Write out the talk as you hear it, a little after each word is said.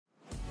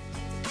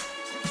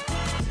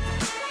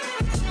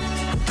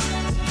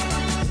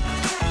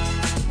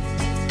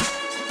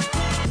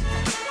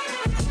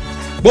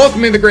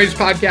Welcome to the greatest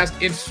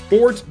podcast in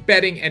sports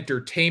betting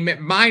entertainment.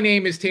 My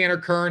name is Tanner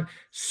Kern,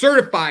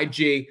 certified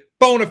G,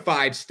 bona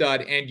fide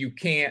stud, and you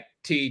can't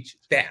teach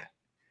that.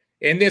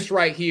 And this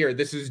right here,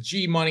 this is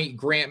G Money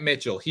Grant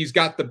Mitchell. He's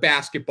got the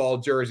basketball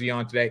jersey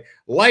on today,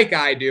 like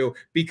I do,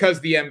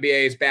 because the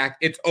NBA is back.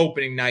 It's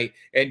opening night,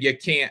 and you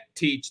can't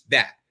teach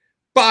that.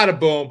 Bada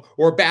boom,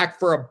 we're back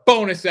for a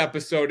bonus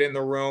episode in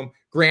the room.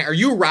 Grant, are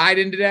you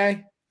riding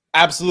today?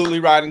 Absolutely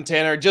riding,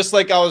 Tanner. Just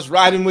like I was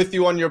riding with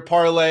you on your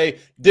parlay.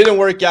 Didn't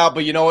work out,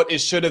 but you know what? It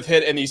should have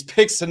hit. And these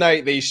picks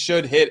tonight, they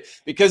should hit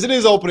because it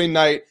is opening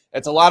night.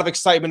 It's a lot of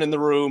excitement in the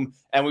room.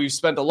 And we've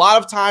spent a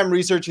lot of time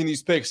researching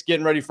these picks,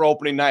 getting ready for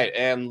opening night.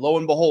 And lo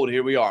and behold,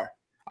 here we are.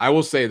 I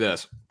will say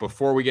this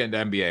before we get into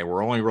NBA.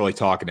 We're only really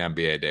talking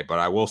NBA day, but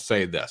I will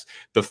say this.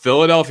 The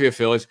Philadelphia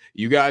Phillies,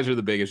 you guys are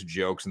the biggest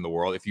jokes in the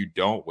world. If you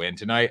don't win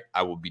tonight,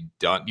 I will be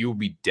done. You will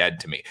be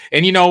dead to me.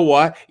 And you know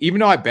what? Even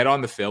though I bet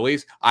on the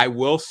Phillies, I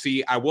will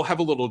have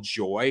a little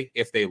joy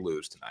if they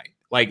lose tonight.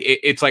 Like,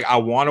 it's like I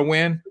want to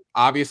win.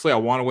 Obviously, I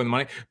want to win the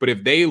money. But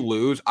if they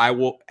lose, I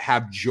will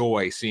have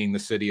joy seeing the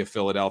city of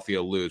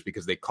Philadelphia lose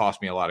because they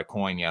cost me a lot of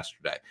coin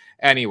yesterday.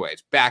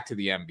 Anyways, back to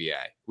the NBA.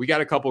 We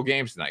got a couple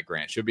games tonight,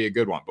 Grant. Should be a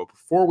good one. But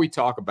before we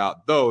talk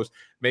about those,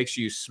 make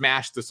sure you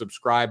smash the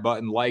subscribe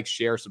button, like,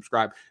 share,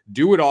 subscribe.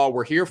 Do it all.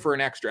 We're here for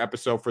an extra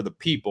episode for the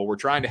people. We're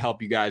trying to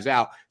help you guys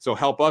out. So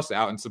help us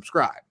out and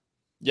subscribe.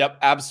 Yep,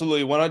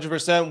 absolutely.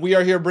 100%. We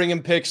are here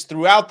bringing picks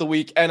throughout the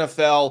week.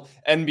 NFL,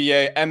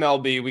 NBA,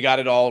 MLB. We got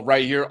it all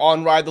right here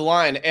on Ride the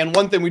Line. And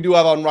one thing we do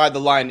have on Ride the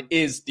Line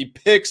is the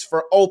picks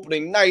for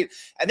opening night.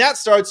 And that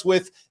starts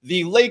with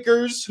the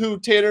Lakers, who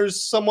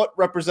Tanner's somewhat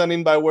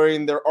representing by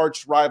wearing their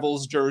arch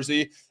rivals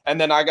jersey. And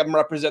then I got them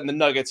representing the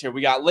Nuggets here.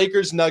 We got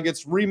Lakers,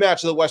 Nuggets,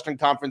 rematch of the Western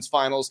Conference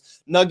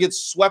Finals.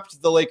 Nuggets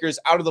swept the Lakers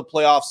out of the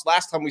playoffs.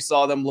 Last time we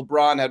saw them,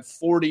 LeBron had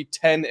 40,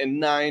 10, and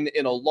 9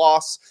 in a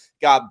loss.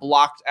 Got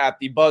blocked at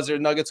the buzzer.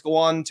 Nuggets go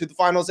on to the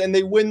finals, and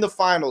they win the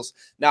finals.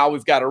 Now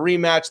we've got a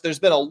rematch. There's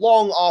been a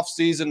long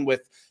offseason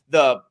with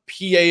the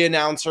PA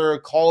announcer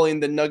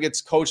calling the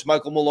Nuggets coach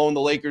Michael Malone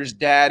the Lakers'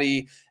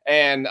 daddy,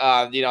 and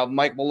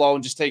Mike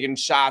Malone just taking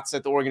shots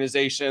at the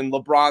organization.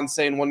 LeBron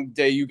saying one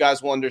day you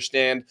guys will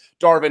understand.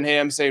 Darvin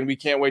Ham saying we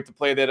can't wait to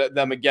play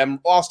them again.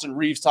 Austin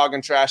Reeves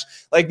talking trash.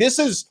 Like, this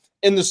is,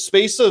 in the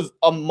space of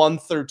a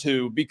month or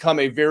two, become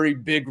a very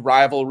big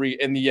rivalry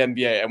in the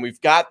NBA. And we've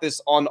got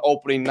this on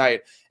opening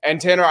night. And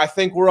Tanner, I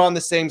think we're on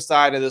the same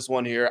side of this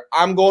one here.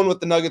 I'm going with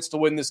the Nuggets to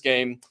win this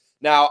game.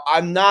 Now,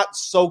 I'm not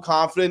so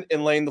confident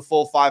in laying the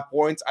full 5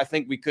 points. I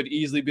think we could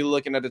easily be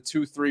looking at a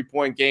 2-3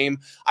 point game.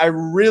 I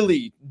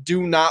really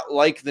do not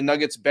like the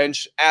Nuggets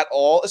bench at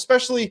all,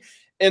 especially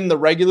in the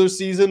regular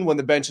season when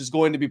the bench is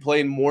going to be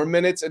playing more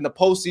minutes. In the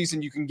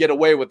postseason, you can get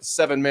away with a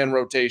 7-man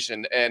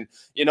rotation. And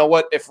you know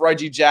what? If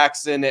Reggie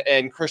Jackson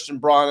and Christian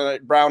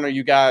Brown are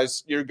your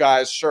guys,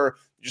 sure,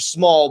 you're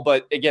small,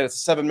 but again,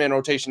 it's a 7-man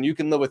rotation. You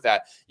can live with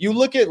that. You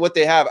look at what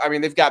they have. I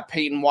mean, they've got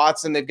Peyton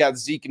Watson. They've got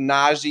Zeke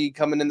Naji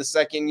coming in the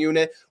second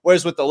unit.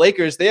 Whereas with the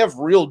Lakers, they have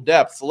real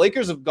depth. The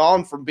Lakers have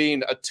gone from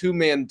being a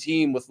 2-man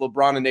team with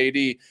LeBron and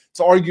AD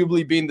to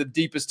arguably being the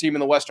deepest team in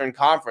the Western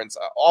Conference.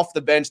 Off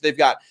the bench, they've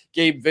got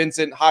Gabe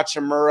Vincent,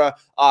 Hachimura,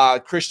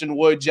 Christian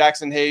Wood,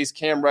 Jackson Hayes,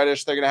 Cam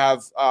Reddish. They're going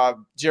to have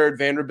Jared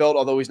Vanderbilt,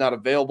 although he's not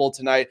available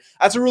tonight.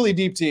 That's a really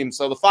deep team.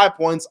 So the 5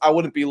 points, I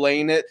wouldn't be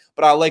laying it,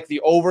 but I like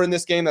the over in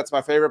this game. That's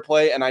my favorite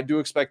play, and I do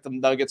expect the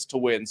Nuggets to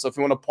win. So if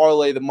you want to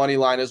parlay the money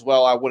line as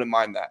well, I wouldn't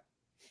mind that.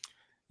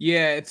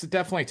 Yeah, it's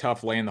definitely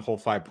tough laying the whole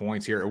 5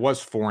 points here. It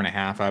was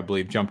 4.5, I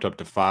believe, jumped up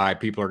to 5.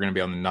 People are going to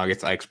be on the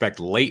Nuggets. I expect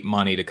late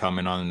money to come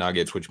in on the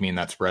Nuggets, which means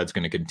that spread's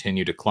going to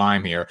continue to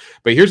climb here.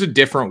 But here's a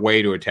different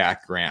way to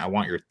attack, Grant. I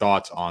want your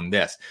thoughts on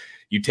this.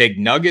 You take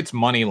Nuggets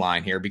money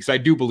line here because I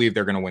do believe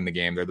they're going to win the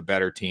game. They're the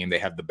better team. They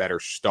have the better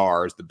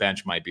stars. The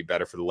bench might be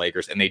better for the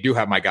Lakers. And they do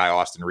have my guy,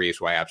 Austin Reeves,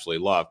 who I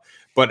absolutely love.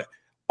 But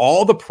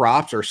all the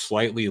props are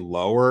slightly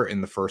lower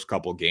in the first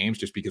couple games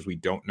just because we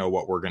don't know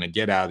what we're going to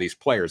get out of these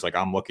players. Like,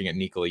 I'm looking at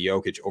Nikola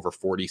Jokic over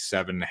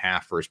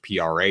 47.5 for his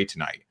PRA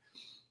tonight.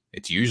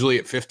 It's usually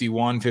at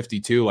 51,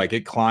 52. Like,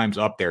 it climbs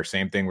up there.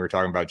 Same thing we were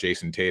talking about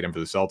Jason Tatum for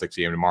the Celtics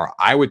game tomorrow.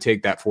 I would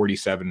take that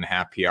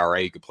 47.5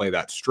 PRA. You could play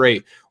that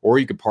straight, or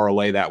you could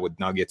parlay that with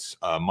Nuggets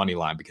money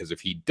line, because if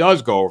he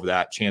does go over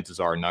that, chances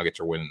are Nuggets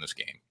are winning this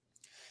game.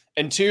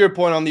 And to your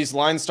point on these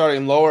lines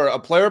starting lower, a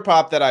player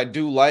prop that I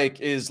do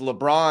like is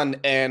LeBron.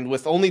 And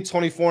with only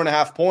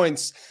 24.5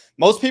 points,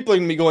 most people are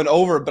going to be going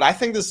over, but I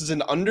think this is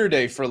an under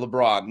day for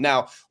LeBron.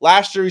 Now,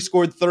 last year he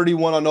scored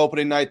 31 on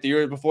opening night. The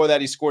year before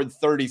that, he scored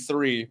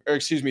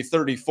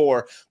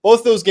 34.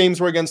 Both those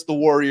games were against the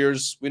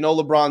Warriors. We know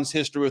LeBron's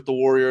history with the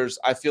Warriors.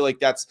 I feel like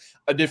that's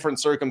a different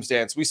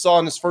circumstance. We saw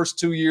in his first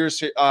 2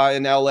 years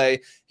in LA,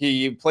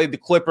 He played the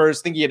Clippers.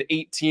 I think he had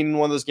 18 in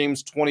one of those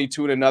games,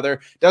 22 in another.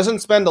 Doesn't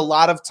spend a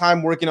lot of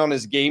time working on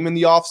his game in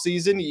the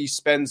offseason. He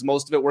spends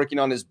most of it working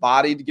on his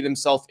body to get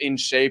himself in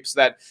shape so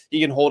that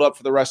he can hold up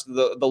for the rest of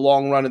the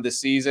long run of the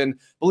season.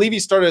 I believe he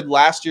started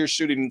last year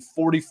shooting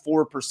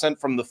 44%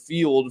 from the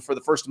field for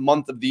the first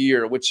month of the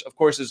year, which of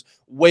course is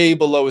way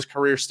below his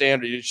career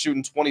standard. He's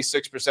shooting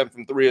 26%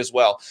 from three as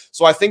well.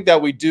 So I think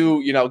that we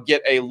do,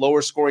 get a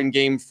lower scoring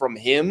game from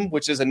him,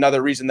 which is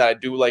another reason that I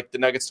do like the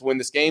Nuggets to win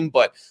this game.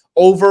 But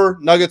over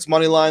Nuggets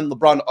money line,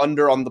 LeBron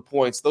under on the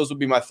points. Those would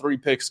be my 3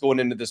 picks going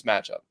into this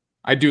matchup.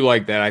 I do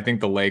like that. I think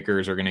the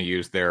Lakers are going to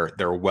use their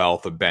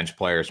wealth of bench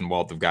players and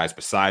wealth of guys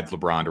besides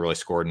LeBron to really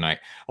score tonight.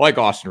 I like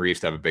Austin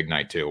Reeves to have a big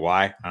night too.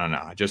 Why? I don't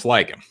know. I just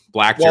like him.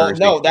 Black jersey.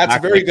 No, that's a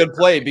very good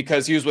play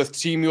because he was with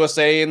Team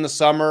USA in the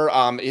summer.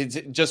 It's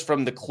just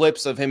from the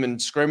clips of him in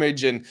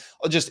scrimmage and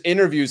just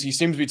interviews, he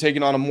seems to be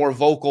taking on a more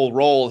vocal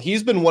role.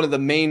 He's been one of the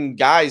main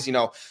guys.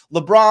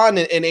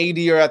 LeBron and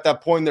AD are at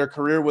that point in their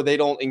career where they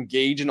don't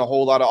engage in a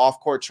whole lot of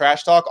off-court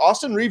trash talk.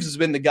 Austin Reeves has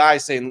been the guy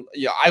saying,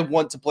 I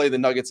want to play the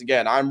Nuggets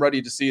again. I'm ready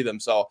to see them.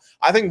 So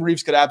I think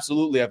Reeves could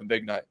absolutely have a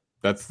big night.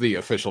 That's the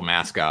official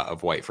mascot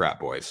of white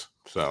frat boys.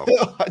 So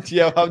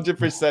yeah,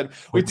 100%.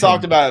 We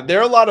talked about it. There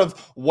are a lot of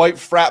white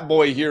frat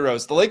boy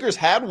heroes. The Lakers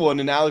had one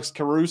in Alex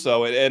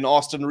Caruso, and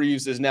Austin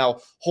Reeves is now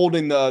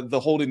holding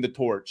the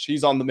torch.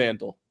 He's on the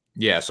mantle.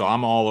 Yeah, so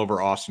I'm all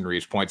over Austin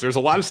Reeves points. There's a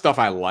lot of stuff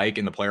I like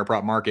in the player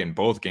prop market in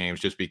both games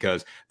just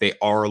because they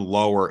are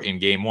lower in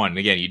game one. And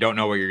again, you don't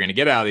know what you're going to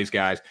get out of these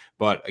guys,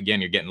 but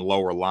again, you're getting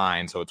lower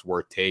lines, so it's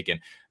worth taking.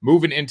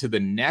 Moving into the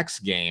next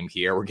game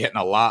here, we're getting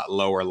a lot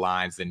lower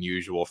lines than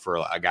usual for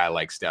a guy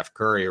like Steph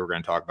Curry, who we're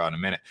going to talk about in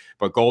a minute.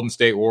 But Golden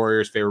State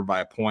Warriors favored by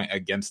a point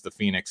against the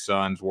Phoenix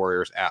Suns.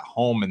 Warriors at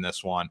home in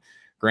this one.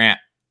 Grant,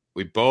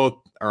 we both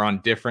are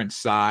on different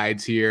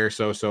sides here.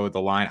 So with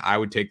the line, I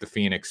would take the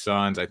Phoenix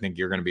Suns. I think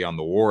you're going to be on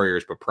the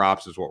Warriors, but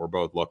props is what we're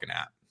both looking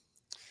at.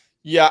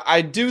 Yeah,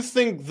 I do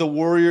think the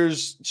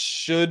Warriors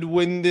should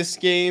win this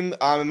game.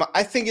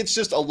 I think it's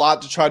just a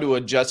lot to try to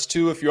adjust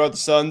to if you are the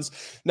Suns.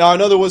 Now, I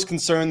know there was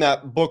concern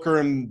that Booker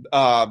and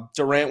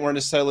Durant weren't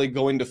necessarily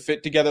going to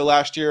fit together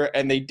last year,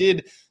 and they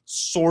did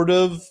sort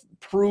of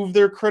prove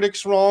their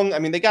critics wrong. I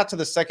mean, they got to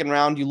the second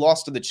round. You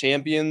lost to the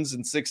champions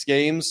in 6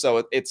 games,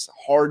 so it's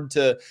hard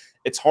to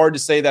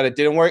say that it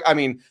didn't work. I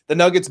mean, the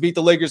Nuggets beat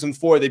the Lakers in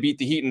 4. They beat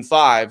the Heat in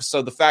 5.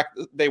 So the fact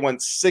that they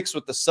went 6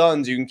 with the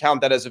Suns, you can count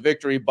that as a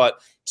victory.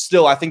 But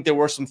still, I think there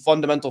were some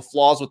fundamental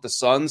flaws with the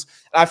Suns.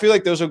 And I feel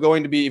like those are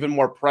going to be even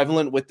more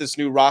prevalent with this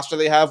new roster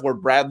they have where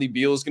Bradley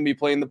Beal is going to be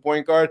playing the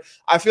point guard.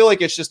 I feel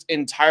like it's just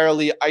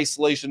entirely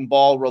isolation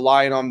ball,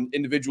 relying on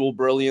individual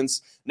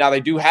brilliance. Now, they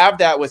do have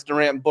that with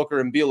Durant, Booker,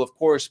 and Beal, of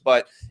course.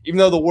 But even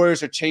though the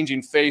Warriors are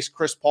changing face,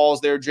 Chris Paul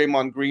is there,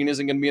 Draymond Green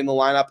isn't going to be in the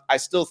lineup, I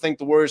still think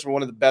the Warriors were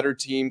one of the better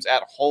teams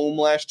at home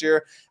last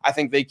year. I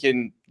think they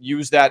can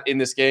use that in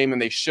this game,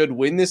 and they should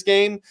win this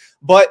game.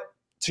 But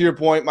to your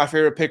point, my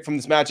favorite pick from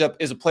this matchup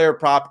is a player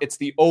prop. It's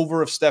the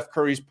over of Steph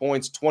Curry's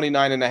points,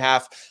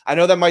 29.5. I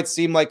know that might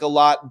seem like a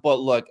lot, but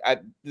look,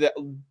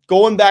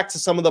 going back to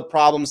some of the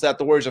problems that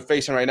the Warriors are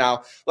facing right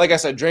now, like I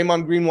said,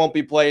 Draymond Green won't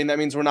be playing. That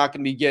means we're not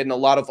going to be getting a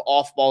lot of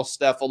off-ball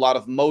stuff, a lot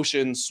of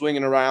motion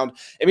swinging around.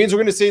 It means we're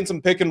going to see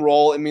some pick and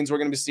roll. It means we're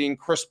going to be seeing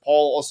Chris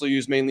Paul also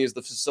used mainly as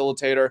the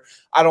facilitator.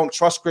 I don't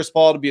trust Chris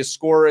Paul to be a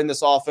scorer in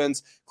this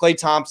offense. Klay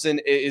Thompson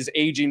is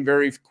aging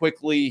very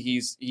quickly.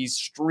 He's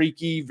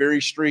streaky, very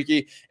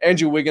streaky.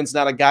 Andrew Wiggins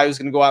not a guy who's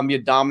going to go out and be a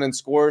dominant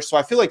scorer. So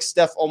I feel like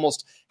Steph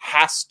almost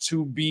has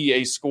to be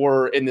a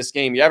scorer in this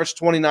game. He averaged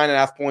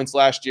 29.5 points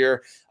last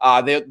year.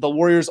 The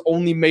Warriors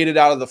only made it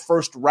out of the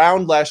first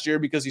round last year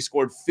because he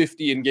scored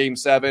 50 in Game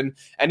 7.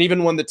 And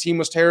even when the team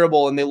was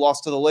terrible and they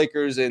lost to the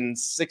Lakers in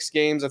 6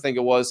 games, I think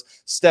it was,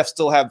 Steph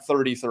still had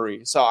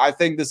 33. So I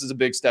think this is a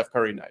big Steph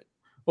Curry night.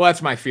 Well,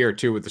 that's my fear,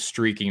 too, with the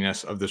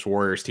streakiness of this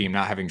Warriors team,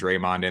 not having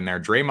Draymond in there.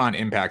 Draymond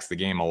impacts the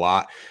game a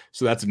lot,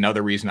 so that's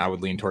another reason I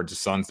would lean towards the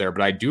Suns there.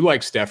 But I do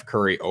like Steph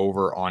Curry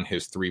over on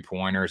his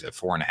three-pointers at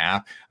 4.5.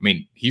 I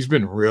mean, he's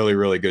been really,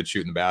 really good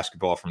shooting the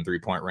basketball from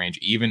three-point range,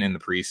 even in the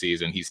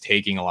preseason. He's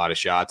taking a lot of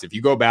shots. If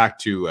you go back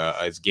to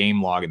his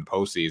game log in the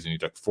postseason, he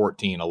took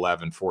 14,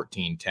 11,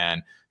 14,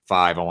 10,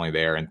 5 only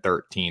there, and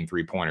 13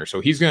 three-pointers. So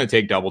he's going to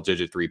take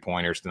double-digit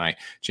three-pointers tonight.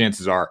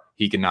 Chances are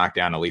he can knock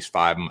down at least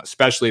 5 of them,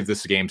 especially if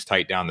this game's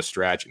tight down the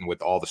stretch and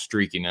with all the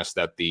streakiness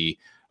that the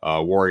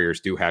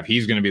Warriors do have.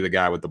 He's going to be the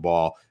guy with the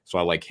ball, so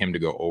I like him to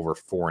go over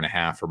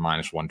 4.5 or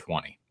minus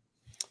 120.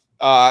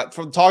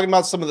 From talking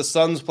about some of the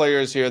Suns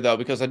players here, though,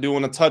 because I do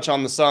want to touch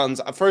on the Suns.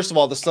 First of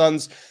all, the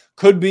Suns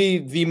could be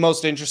the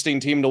most interesting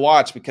team to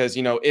watch because,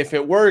 if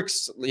it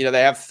works, they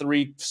have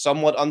 3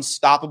 somewhat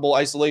unstoppable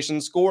isolation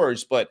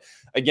scorers. But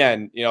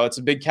again, it's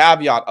a big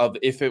caveat of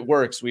if it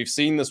works. We've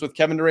seen this with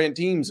Kevin Durant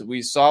teams.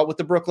 We saw it with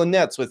the Brooklyn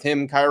Nets, with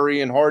him,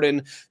 Kyrie, and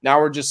Harden. Now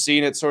we're just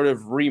seeing it sort of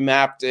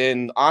remapped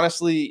and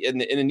honestly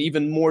in an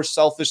even more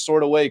selfish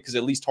sort of way because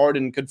at least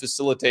Harden could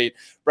facilitate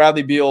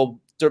Bradley Beal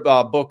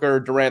Booker,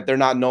 Durant, they're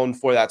not known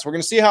for that. So we're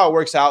going to see how it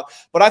works out.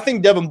 But I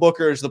think Devin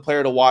Booker is the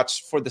player to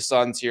watch for the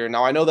Suns here.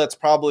 Now, I know that's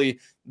probably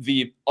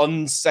the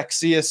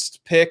unsexiest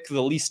pick,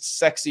 the least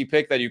sexy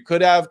pick that you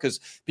could have, because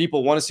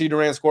people want to see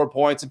Durant score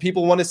points and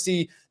people want to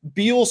see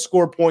Beal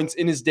score points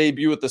in his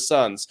debut with the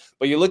Suns.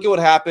 But you look at what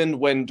happened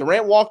when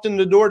Durant walked in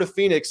the door to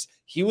Phoenix.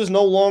 He was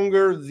no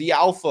longer the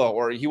alpha,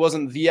 or he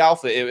wasn't the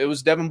alpha. It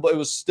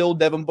was still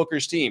Devin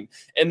Booker's team.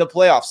 In the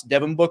playoffs,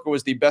 Devin Booker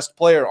was the best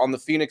player on the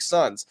Phoenix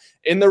Suns.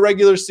 In the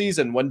regular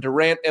season, when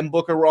Durant and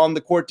Booker were on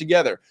the court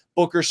together,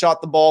 Booker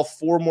shot the ball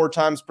 4 more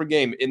times per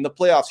game. In the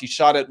playoffs, he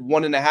shot it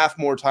 1.5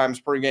 more times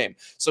per game.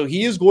 So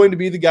he is going to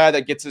be the guy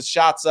that gets his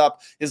shots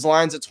up. His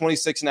line's at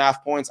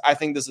 26.5 points. I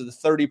think this is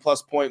a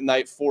 30-plus point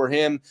night for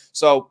him.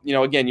 So,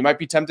 again, you might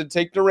be tempted to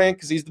take Durant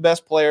because he's the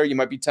best player. You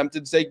might be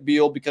tempted to take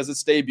Beal because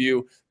it's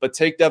debut, but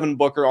take Devin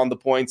Booker on the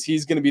points.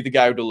 He's going to be the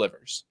guy who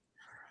delivers.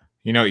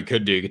 You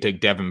could do. You could take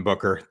Devin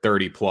Booker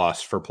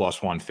 30-plus for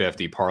plus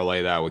 150,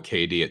 parlay that with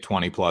KD at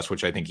 20-plus,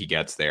 which I think he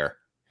gets there,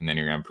 and then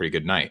you're going to have a pretty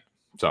good night.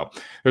 So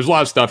there's a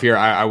lot of stuff here.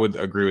 I would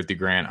agree with you,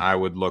 Grant. I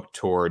would look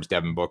towards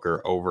Devin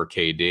Booker over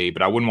KD,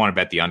 but I wouldn't want to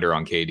bet the under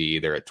on KD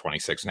either at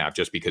 26.5,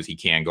 just because he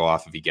can go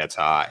off if he gets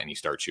hot and he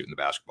starts shooting the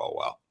basketball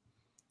well.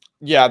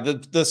 Yeah,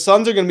 the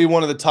Suns are going to be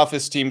one of the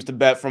toughest teams to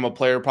bet from a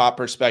player prop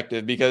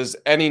perspective, because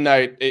any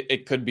night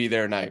it could be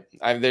their night.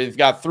 They've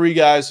got 3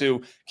 guys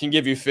who can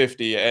give you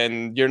 50,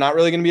 and you're not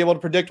really going to be able to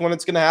predict when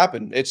it's going to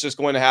happen. It's just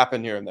going to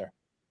happen here and there.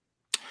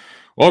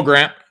 Well,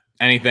 Grant,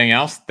 anything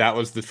else? That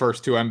was the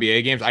first 2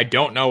 NBA games. I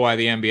don't know why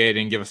the NBA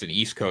didn't give us an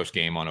East Coast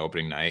game on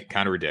opening night.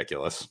 Kind of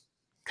ridiculous.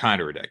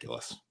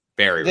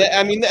 Very ridiculous.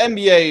 I mean, the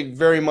NBA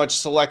very much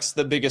selects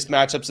the biggest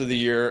matchups of the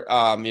year.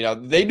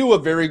 They do a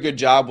very good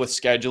job with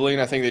scheduling.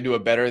 I think they do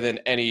it better than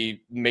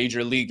any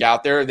major league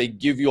out there. They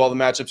give you all the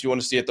matchups you want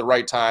to see at the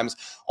right times.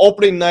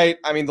 Opening night,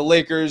 the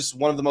Lakers,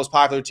 one of the most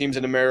popular teams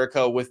in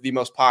America with the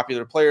most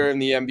popular player in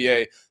the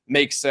NBA,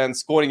 makes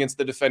sense going against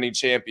the defending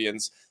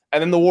champions.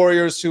 And then the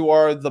Warriors, who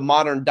are the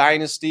modern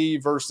dynasty,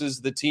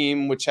 versus the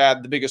team which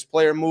had the biggest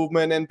player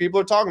movement, and people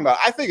are talking about.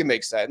 I think it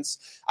makes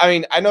sense.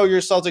 I know you're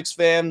a Celtics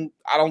fan.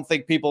 I don't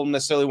think people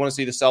necessarily want to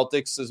see the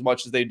Celtics as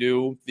much as they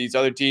do these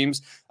other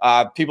teams.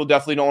 People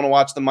definitely don't want to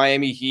watch the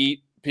Miami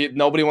Heat.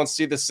 Nobody wants to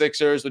see the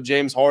Sixers with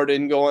James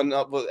Harden going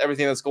up with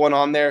everything that's going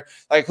on there.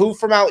 Like, who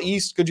from out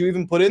east could you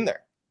even put in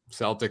there?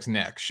 Celtics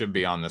Knicks should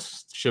be on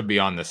this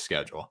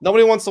schedule.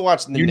 Nobody wants to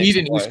watch the You Knicks need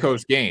an play. East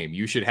Coast game.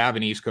 You should have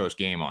an East Coast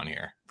game on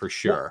here for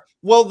sure.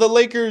 Well, the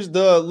Lakers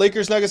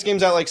Nuggets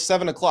game's at like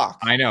 7:00.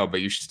 I know,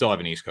 but you should still have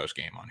an East Coast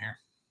game on here.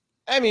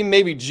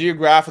 Maybe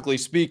geographically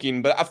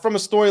speaking, but from a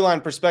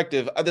storyline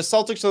perspective, the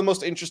Celtics are the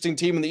most interesting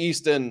team in the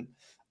East, and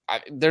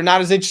they're not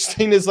as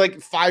interesting as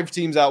like 5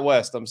 teams out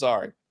West. I'm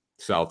sorry.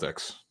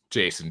 Celtics,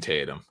 Jason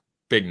Tatum.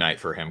 Big night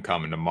for him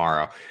coming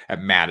tomorrow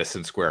at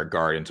Madison Square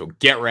Garden. So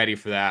get ready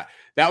for that.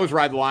 That was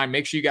Ride the Line.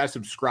 Make sure you guys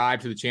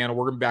subscribe to the channel.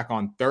 We're going to be back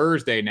on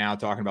Thursday now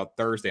talking about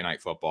Thursday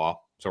night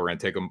football. So we're going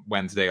to take a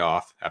Wednesday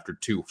off after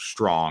 2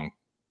 strong,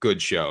 good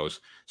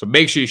shows. So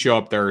make sure you show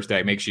up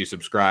Thursday. Make sure you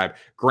subscribe.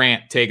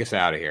 Grant, take us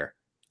out of here.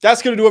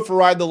 That's going to do it for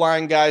Ride the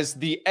Line, guys.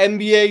 The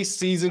NBA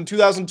season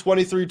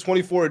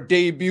 2023-24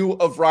 debut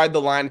of Ride the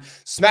Line.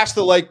 Smash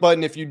the like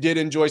button if you did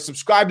enjoy.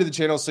 Subscribe to the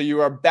channel so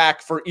you are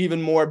back for even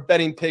more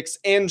betting picks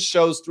and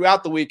shows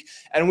throughout the week.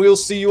 And we will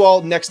see you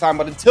all next time.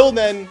 But until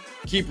then,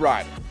 keep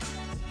riding.